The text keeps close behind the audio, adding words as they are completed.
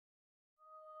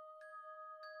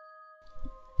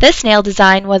This nail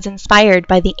design was inspired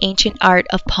by the ancient art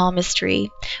of palmistry,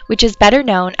 which is better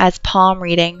known as palm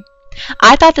reading.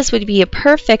 I thought this would be a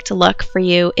perfect look for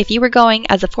you if you were going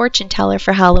as a fortune teller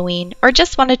for Halloween or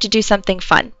just wanted to do something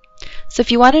fun. So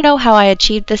if you want to know how I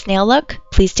achieved this nail look,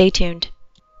 please stay tuned.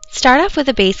 Start off with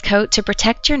a base coat to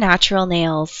protect your natural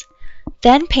nails.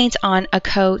 Then paint on a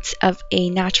coat of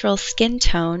a natural skin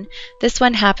tone. This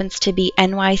one happens to be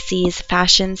NYC's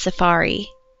Fashion Safari.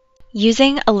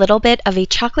 Using a little bit of a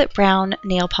chocolate brown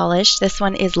nail polish, this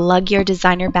one is Lug Your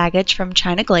Designer Baggage from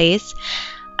China Glaze.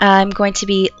 I'm going to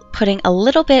be putting a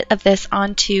little bit of this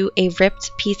onto a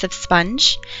ripped piece of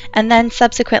sponge and then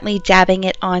subsequently dabbing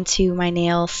it onto my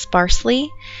nail sparsely.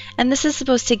 And this is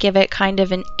supposed to give it kind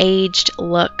of an aged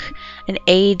look, an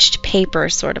aged paper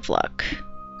sort of look.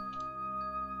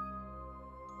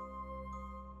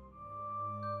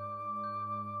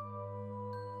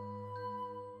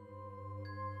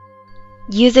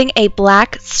 Using a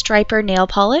black striper nail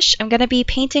polish, I'm going to be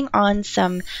painting on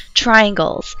some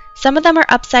triangles. Some of them are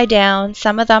upside down,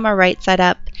 some of them are right side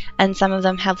up, and some of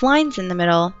them have lines in the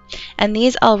middle. And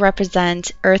these all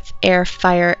represent earth, air,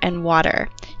 fire, and water.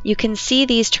 You can see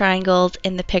these triangles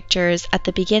in the pictures at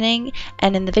the beginning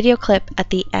and in the video clip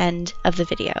at the end of the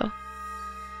video.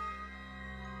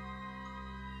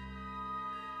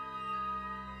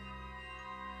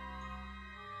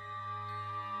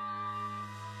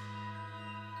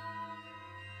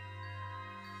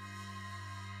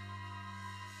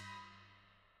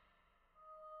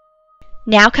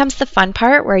 Now comes the fun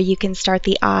part where you can start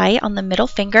the eye on the middle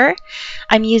finger.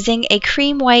 I'm using a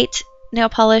cream white nail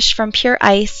polish from Pure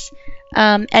Ice.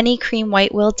 Any cream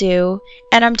white will do.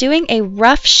 And I'm doing a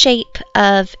rough shape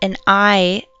of an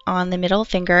eye on the middle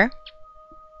finger.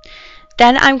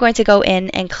 Then I'm going to go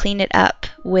in and clean it up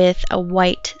with a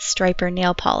white striper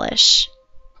nail polish.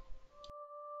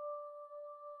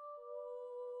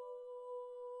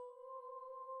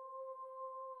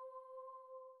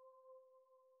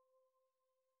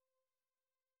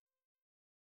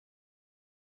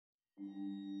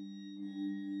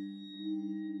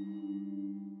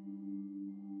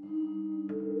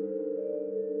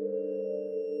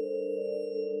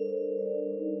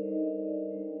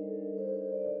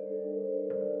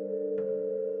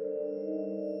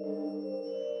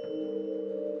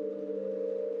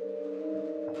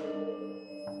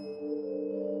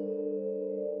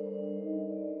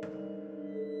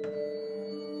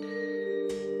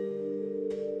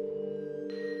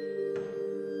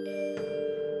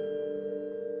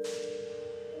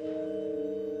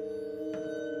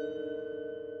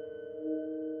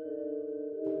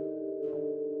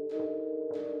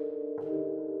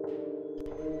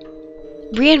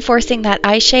 Reinforcing that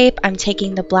eye shape, I'm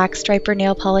taking the black striper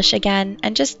nail polish again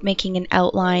and just making an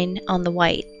outline on the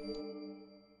white.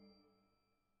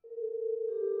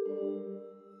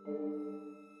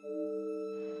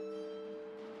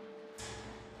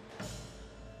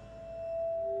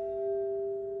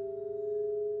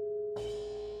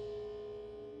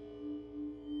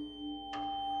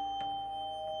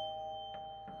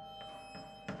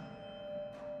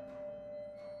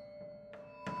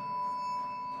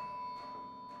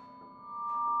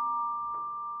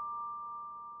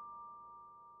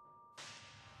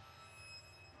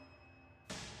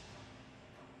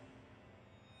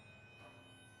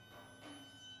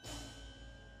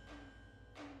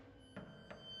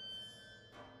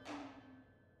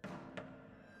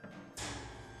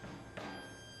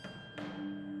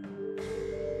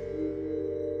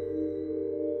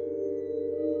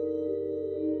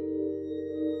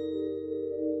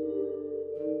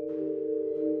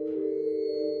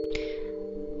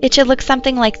 It should look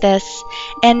something like this.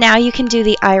 And now you can do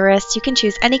the iris. You can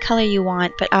choose any color you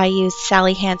want, but I used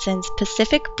Sally Hansen's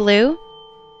Pacific Blue.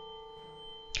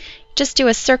 Just do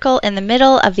a circle in the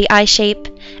middle of the eye shape,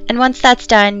 and once that's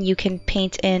done, you can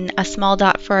paint in a small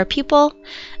dot for a pupil,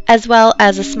 as well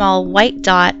as a small white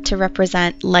dot to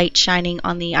represent light shining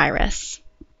on the iris.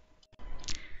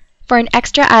 For an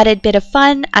extra added bit of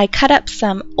fun, I cut up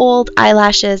some old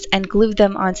eyelashes and glued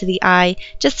them onto the eye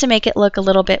just to make it look a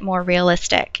little bit more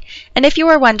realistic. And if you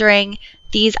were wondering,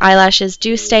 these eyelashes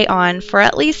do stay on for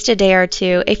at least a day or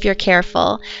two if you're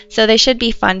careful, so they should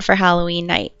be fun for Halloween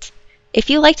night. If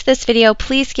you liked this video,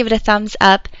 please give it a thumbs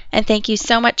up, and thank you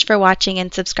so much for watching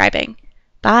and subscribing.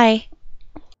 Bye!